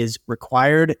retire, is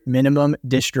required minimum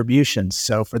distributions.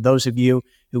 So for those of you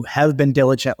who have been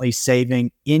diligently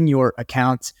saving in your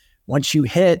accounts, once you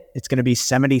hit, it's going to be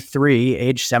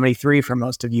age 73 for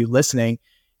most of you listening,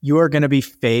 you are going to be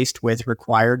faced with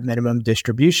required minimum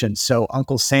distributions. So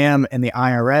Uncle Sam and the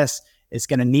IRS is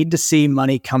going to need to see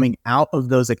money coming out of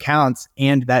those accounts,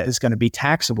 and that is going to be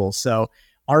taxable. So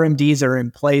RMDs are in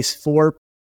place for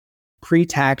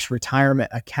pre-tax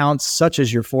retirement accounts, such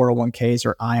as your 401ks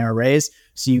or IRAs.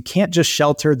 So you can't just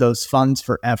shelter those funds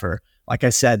forever. Like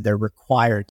I said, they're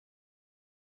required.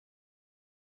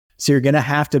 So you're going to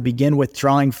have to begin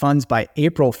withdrawing funds by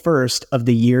April 1st of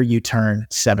the year you turn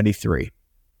 73.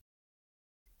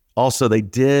 Also, they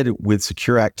did with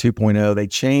Secure Act 2.0, they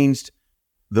changed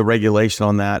the regulation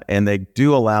on that, and they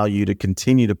do allow you to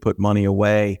continue to put money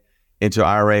away into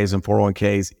IRAs and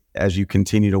 401ks as you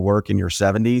continue to work in your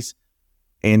 70s,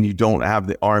 and you don't have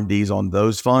the RMDs on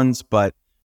those funds, but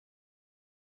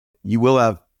you will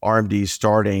have RMDs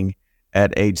starting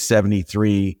at age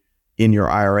 73 in your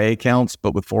IRA accounts.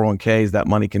 But with 401ks, that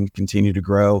money can continue to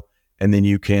grow, and then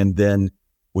you can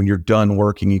when you're done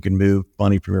working, you can move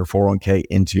money from your 401k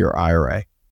into your IRA.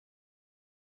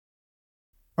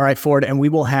 All right, Ford, and we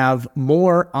will have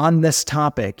more on this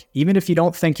topic. Even if you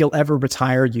don't think you'll ever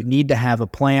retire, you need to have a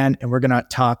plan, and we're going to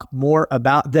talk more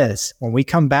about this when we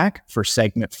come back for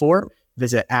segment 4.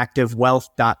 Visit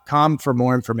activewealth.com for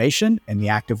more information, and the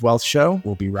Active Wealth Show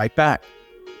will be right back.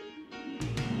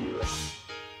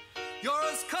 You're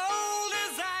as cold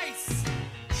as ice.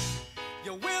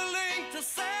 You're willing to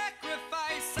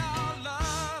sacrifice our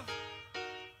love.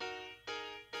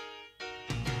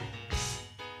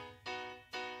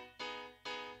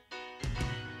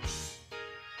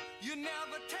 You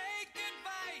never take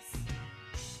advice.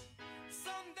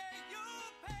 Someday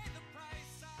you'll pay the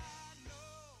price, I know.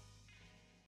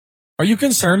 Are you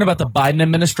concerned about the Biden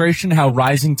administration, how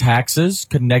rising taxes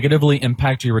could negatively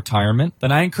impact your retirement?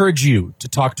 Then I encourage you to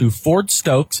talk to Ford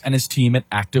Stokes and his team at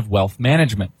Active Wealth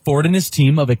Management. Ford and his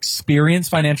team of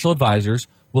experienced financial advisors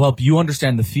will help you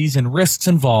understand the fees and risks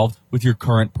involved with your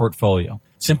current portfolio.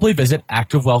 Simply visit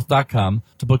activewealth.com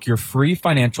to book your free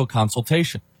financial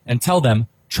consultation and tell them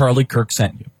Charlie Kirk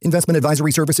sent you. Investment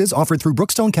advisory services offered through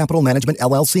Brookstone Capital Management,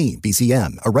 LLC,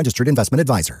 BCM, a registered investment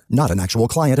advisor, not an actual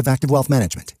client of Active Wealth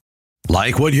Management.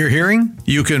 Like what you're hearing?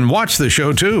 You can watch the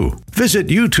show too. Visit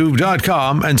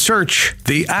youtube.com and search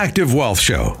The Active Wealth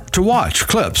Show to watch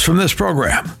clips from this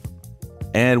program.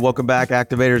 And welcome back,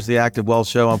 Activators, The Active Wealth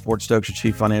Show. I'm Ford Stokes, your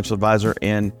Chief Financial Advisor,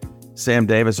 and Sam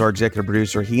Davis, our Executive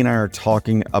Producer. He and I are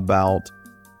talking about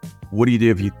what do you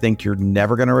do if you think you're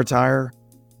never going to retire,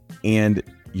 and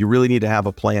you really need to have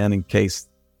a plan in case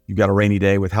you've got a rainy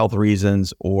day with health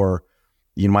reasons, or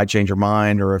you might change your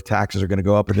mind, or if taxes are going to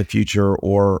go up in the future,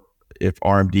 or if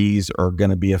RMDs are going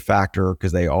to be a factor,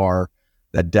 because they are.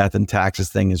 That death and taxes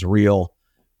thing is real.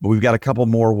 But we've got a couple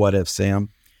more what ifs, Sam.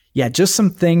 Yeah, just some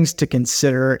things to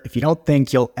consider. If you don't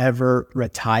think you'll ever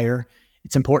retire,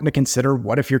 it's important to consider,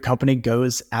 what if your company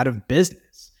goes out of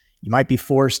business? You might be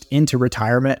forced into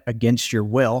retirement against your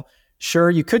will.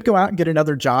 Sure, you could go out and get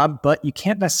another job, but you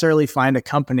can't necessarily find a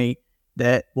company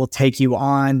that will take you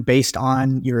on based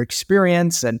on your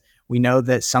experience. And we know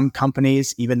that some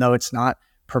companies, even though it's not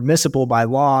permissible by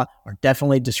law, are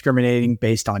definitely discriminating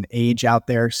based on age out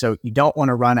there. So you don't want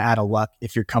to run out of luck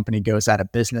if your company goes out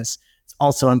of business. It's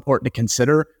also important to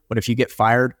consider, what if you get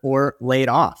fired or laid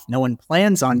off? No one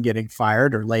plans on getting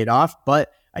fired or laid off,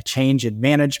 but a change in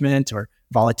management or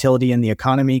volatility in the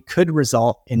economy could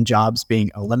result in jobs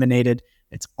being eliminated.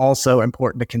 It's also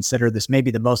important to consider, this may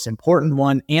be the most important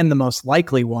one and the most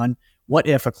likely one, what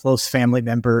if a close family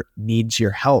member needs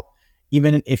your help?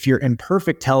 Even if you're in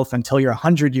perfect health until you're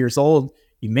 100 years old,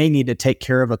 you may need to take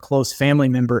care of a close family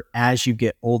member as you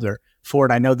get older.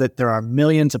 Ford, I know that there are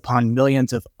millions upon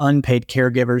millions of unpaid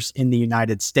caregivers in the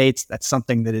United States. That's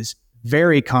something that is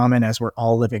very common as we're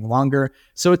all living longer.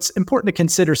 So it's important to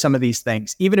consider some of these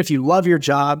things. Even if you love your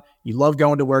job, you love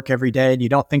going to work every day, and you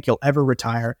don't think you'll ever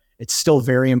retire, it's still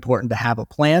very important to have a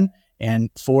plan. And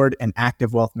Ford and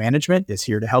Active Wealth Management is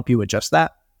here to help you adjust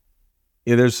that.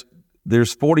 Yeah,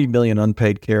 there's 40 million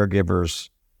unpaid caregivers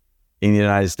in the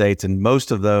United States, and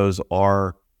most of those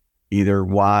are either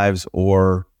wives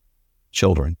or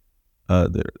children,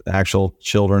 the actual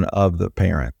children of the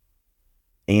parent.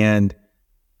 And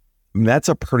that's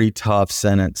a pretty tough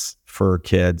sentence for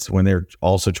kids when they're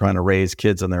also trying to raise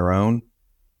kids on their own,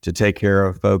 to take care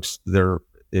of folks that are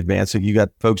advancing. You got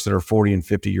folks that are 40 and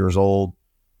 50 years old,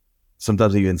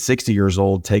 sometimes even 60 years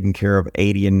old, taking care of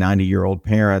 80 and 90-year-old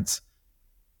parents.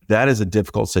 That is a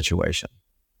difficult situation,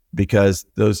 because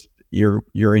you're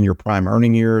in your prime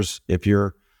earning years if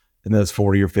you're in those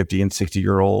 40 or 50 and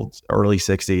 60-year-olds, early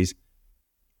 60s,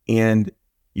 and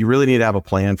you really need to have a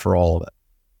plan for all of it.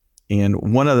 And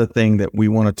one other thing that we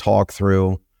want to talk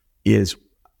through is,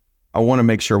 I want to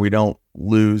make sure we don't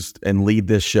lose and leave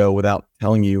this show without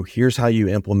telling you, here's how you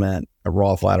implement a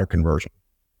Roth ladder conversion.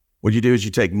 What you do is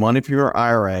you take money from your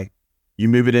IRA, you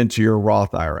move it into your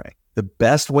Roth IRA. The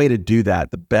best way to do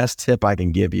that, the best tip I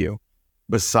can give you,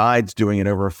 besides doing it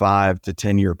over a 5 to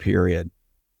 10 year period,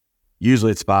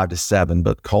 usually it's 5 to 7,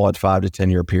 but call it 5 to 10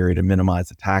 year period to minimize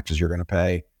the taxes you're going to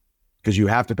pay, because you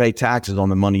have to pay taxes on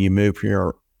the money you move from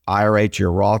your IRA to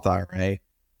your Roth IRA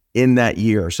in that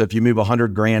year. So if you move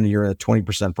 100 grand and you're in a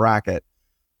 20% bracket,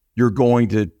 you're going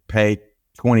to pay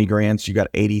 20 grand. So you got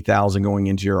 80,000 going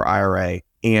into your IRA,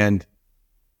 and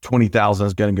 20,000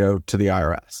 is going to go to the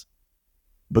IRS.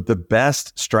 But the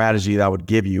best strategy that I would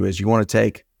give you is, you want to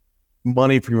take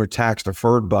money from your tax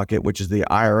deferred bucket, which is the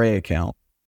IRA account,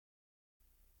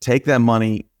 take that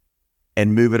money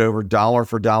and move it over dollar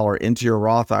for dollar into your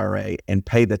Roth IRA, and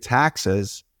pay the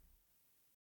taxes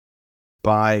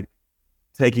by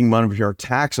taking money from your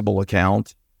taxable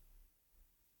account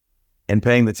and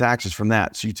paying the taxes from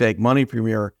that. So you take money from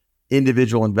your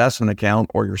individual investment account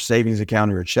or your savings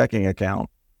account or your checking account,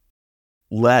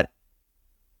 let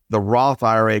the Roth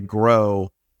IRA grow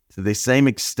to the same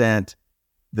extent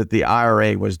that the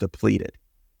IRA was depleted.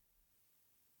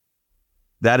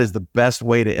 That is the best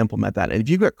way to implement that. And if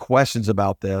you've got questions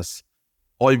about this,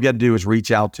 all you've got to do is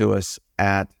reach out to us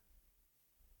at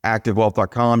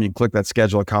activewealth.com. You can click that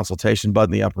schedule a consultation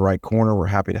button in the upper right corner. We're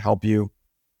happy to help you.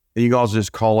 And you can also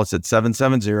just call us at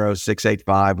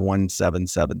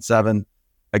 770-685-1777.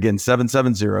 Again,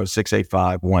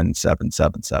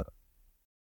 770-685-1777.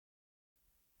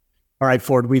 All right,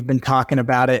 Ford, we've been talking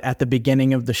about it at the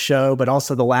beginning of the show, but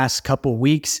also the last couple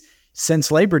weeks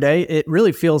since Labor Day. It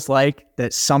really feels like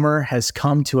that summer has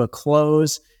come to a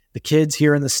close. The kids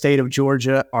here in the state of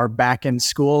Georgia are back in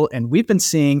school, and we've been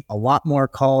seeing a lot more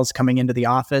calls coming into the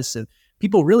office of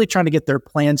people really trying to get their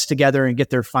plans together and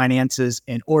get their finances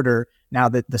in order now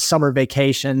that the summer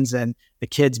vacations and the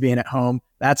kids being at home,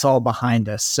 that's all behind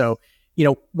us. So,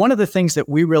 one of the things that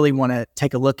we really want to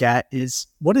take a look at is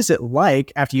what is it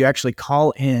like after you actually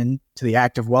call in to the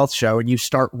Active Wealth Show and you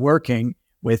start working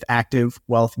with Active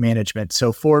Wealth Management.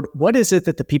 So Ford, what is it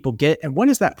that the people get and what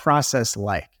is that process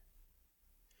like?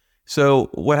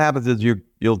 So what happens is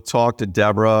you'll talk to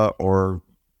Deborah or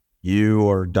you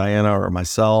or Diana or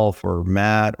myself or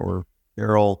Matt or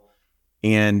Carol,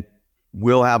 and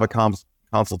we'll have a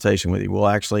consultation with you. We'll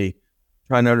actually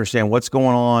try to understand what's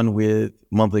going on with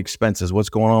monthly expenses, what's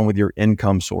going on with your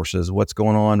income sources, what's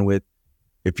going on with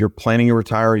if you're planning to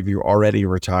retire, if you're already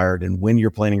retired, and when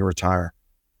you're planning to retire.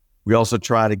 We also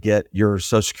try to get your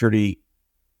Social Security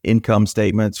income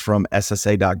statements from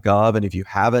SSA.gov. And if you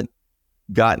haven't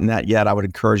gotten that yet, I would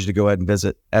encourage you to go ahead and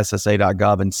visit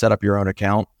SSA.gov and set up your own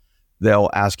account. They'll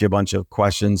ask you a bunch of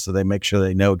questions so they make sure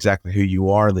they know exactly who you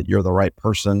are, that you're the right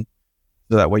person.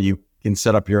 So that way you can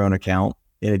set up your own account.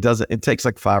 And it takes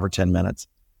like 5 or 10 minutes.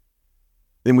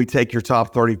 Then we take your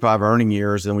top 35 earning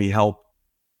years and we help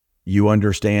you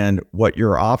understand what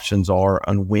your options are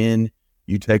on when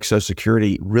you take Social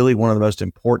Security. Really, one of the most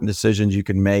important decisions you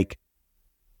can make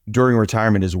during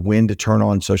retirement is when to turn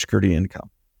on Social Security income.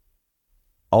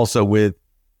 Also, with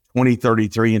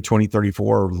 2033 and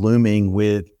 2034 looming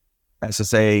with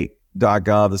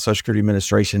SSA.gov, the Social Security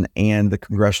Administration, and the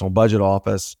Congressional Budget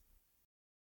Office,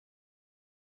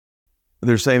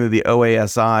 they're saying that the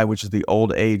OASI, which is the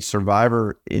Old Age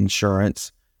Survivor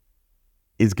Insurance,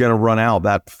 is going to run out.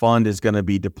 That fund is going to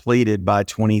be depleted by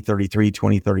 2033,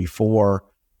 2034.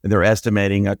 And they're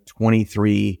estimating a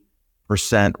 23%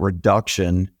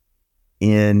 reduction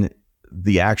in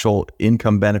the actual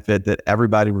income benefit that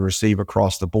everybody would receive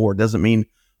across the board. Doesn't mean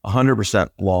 100%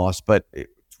 loss, but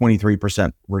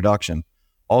 23% reduction.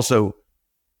 Also,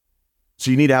 so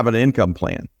you need to have an income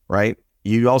plan, right?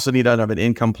 You also need to have an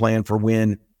income plan for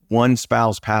when one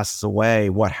spouse passes away,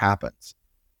 what happens?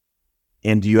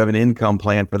 And do you have an income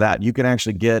plan for that? You can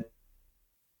actually get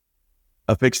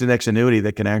a fixed index annuity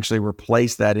that can actually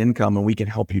replace that income, and we can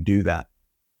help you do that.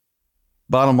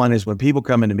 Bottom line is, when people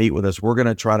come in to meet with us, we're going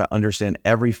to try to understand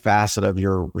every facet of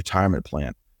your retirement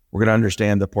plan. We're going to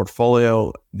understand the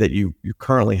portfolio that you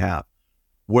currently have,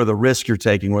 what are the risks you're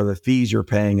taking, what are the fees you're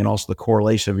paying, and also the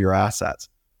correlation of your assets.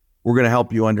 We're going to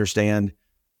help you understand,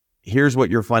 here's what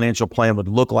your financial plan would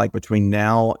look like between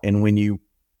now and when you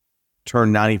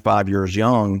turn 95 years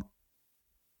young,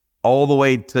 all the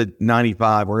way to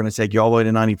 95. We're going to take you all the way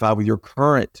to 95 with your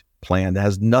current plan that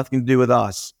has nothing to do with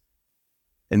us,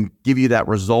 and give you that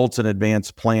results in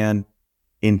advance plan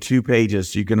in 2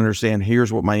 pages so you can understand,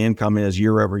 here's what my income is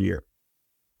year over year.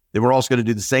 Then we're also going to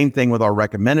do the same thing with our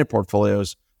recommended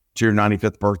portfolios to your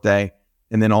 95th birthday,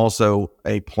 and then also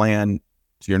a plan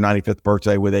to your 95th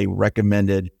birthday with a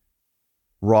recommended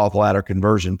Roth ladder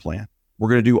conversion plan. We're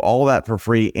going to do all that for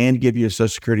free and give you a Social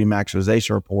Security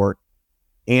maximization report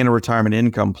and a retirement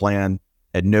income plan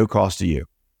at no cost to you.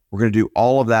 We're going to do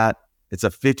all of that. It's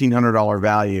a $1,500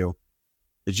 value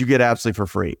that you get absolutely for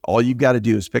free. All you've got to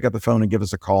do is pick up the phone and give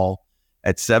us a call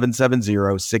at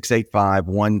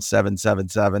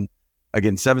 770-685-1777.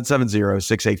 Again,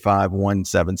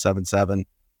 770-685-1777,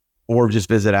 or just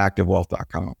visit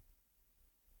activewealth.com.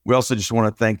 We also just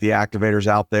want to thank the activators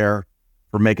out there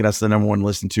for making us the number one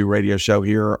listened to radio show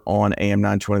here on AM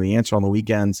 920 The Answer on the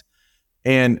weekends.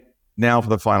 And now for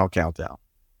the final countdown.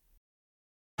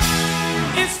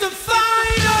 It's the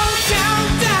final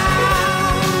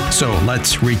countdown. So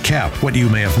let's recap what you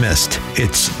may have missed.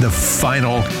 It's the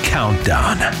final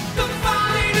countdown. The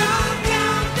final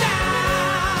countdown.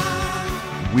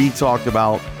 We talked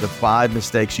about the 5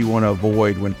 mistakes you want to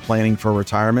avoid when planning for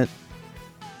retirement.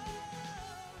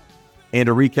 And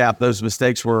to recap, those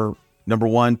mistakes were, number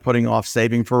 1, putting off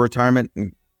saving for retirement.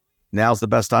 And Now's the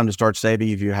best time to start saving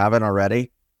if you haven't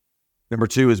already. Number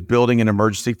 2 is building an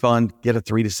emergency fund. Get a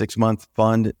 3 to 6 month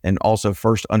fund and also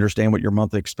first understand what your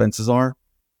monthly expenses are.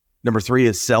 Number 3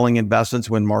 is selling investments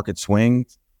when market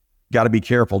swings. Got to be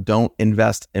careful. Don't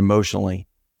invest emotionally.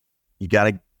 You got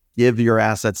to give your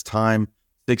assets time,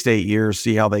 6 to 8 years,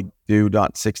 see how they do,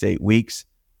 not 6 to 8 weeks.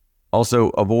 Also,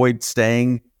 avoid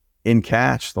staying in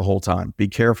cash the whole time. Be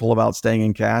careful about staying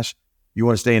in cash. You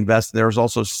want to stay invested. There's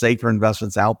also safer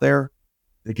investments out there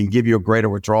that can give you a greater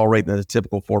withdrawal rate than the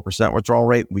typical 4% withdrawal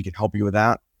rate. We can help you with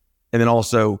that. And then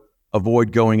also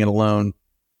avoid going it alone.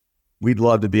 We'd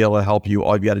love to be able to help you.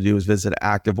 All you got to do is visit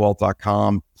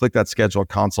activewealth.com, click that schedule a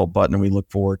consult button, and we look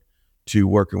forward to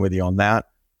working with you on that.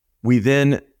 We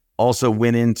then also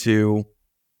went into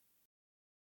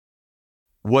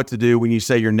what to do when you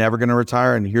say you're never going to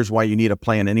retire. And here's why you need a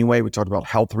plan anyway. We talked about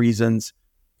health reasons.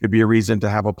 Could be a reason to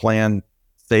have a plan,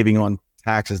 saving on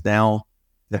taxes now,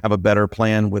 to have a better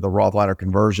plan with a Roth IRA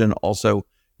conversion. Also,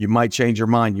 you might change your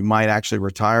mind. You might actually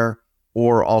retire,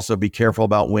 or also be careful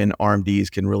about when RMDs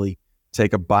can really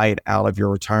take a bite out of your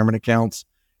retirement accounts.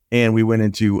 And we went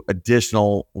into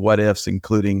additional what ifs,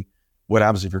 including what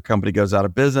happens if your company goes out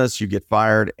of business, you get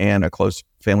fired, and a close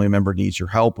family member needs your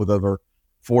help. With over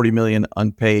 40 million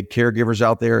unpaid caregivers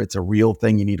out there, it's a real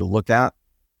thing you need to look at.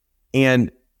 And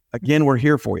again, we're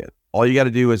here for you. All you got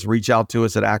to do is reach out to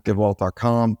us at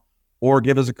activewealth.com or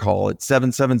give us a call at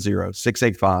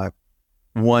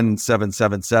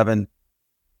 770-685-1777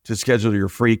 to schedule your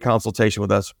free consultation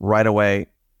with us right away.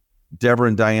 Deborah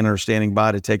and Diana are standing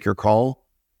by to take your call,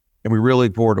 and we really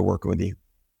look forward to working with you.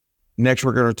 Next,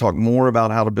 we're going to talk more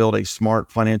about how to build a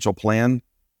smart financial plan.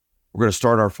 We're going to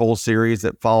start our full series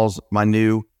that follows my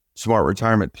new Smart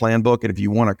Retirement Plan book. And if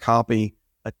you want a copy,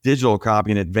 a digital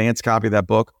copy, an advanced copy of that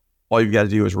book, all you've got to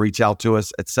do is reach out to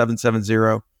us at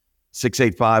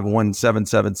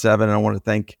 770-685-1777. And I want to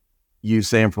thank you,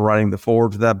 Sam, for writing the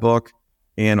foreword for that book.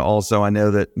 And also, I know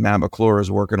that Matt McClure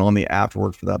is working on the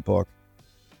afterword for that book.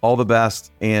 All the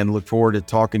best, and look forward to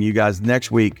talking to you guys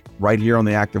next week right here on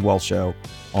the Active Wealth Show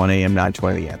on AM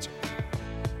 920 The Answer.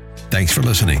 Thanks for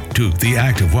listening to The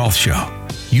Active Wealth Show.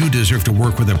 You deserve to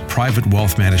work with a private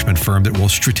wealth management firm that will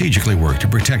strategically work to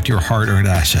protect your hard-earned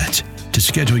assets. To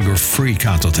schedule your free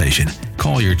consultation,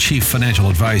 call your Chief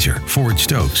Financial Advisor, Ford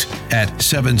Stokes, at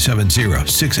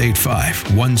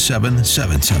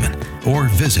 770-685-1777 or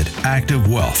visit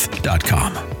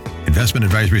activewealth.com. Investment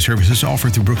advisory services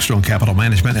offered through Brookstone Capital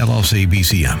Management, LLC,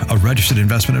 BCM, a registered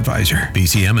investment advisor.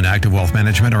 BCM and Active Wealth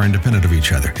Management are independent of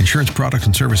each other. Insurance products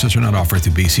and services are not offered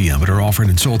through BCM, but are offered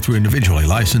and sold through individually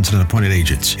licensed and appointed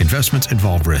agents. Investments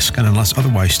involve risk, and unless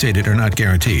otherwise stated, are not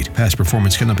guaranteed. Past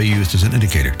performance cannot be used as an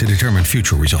indicator to determine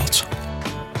future results.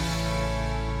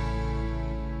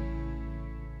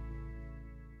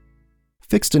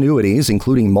 Fixed annuities,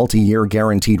 including multi-year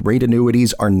guaranteed rate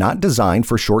annuities, are not designed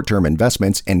for short-term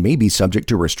investments and may be subject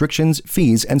to restrictions,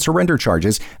 fees, and surrender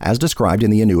charges as described in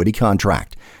the annuity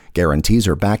contract. Guarantees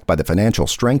are backed by the financial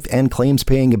strength and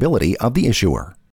claims-paying ability of the issuer.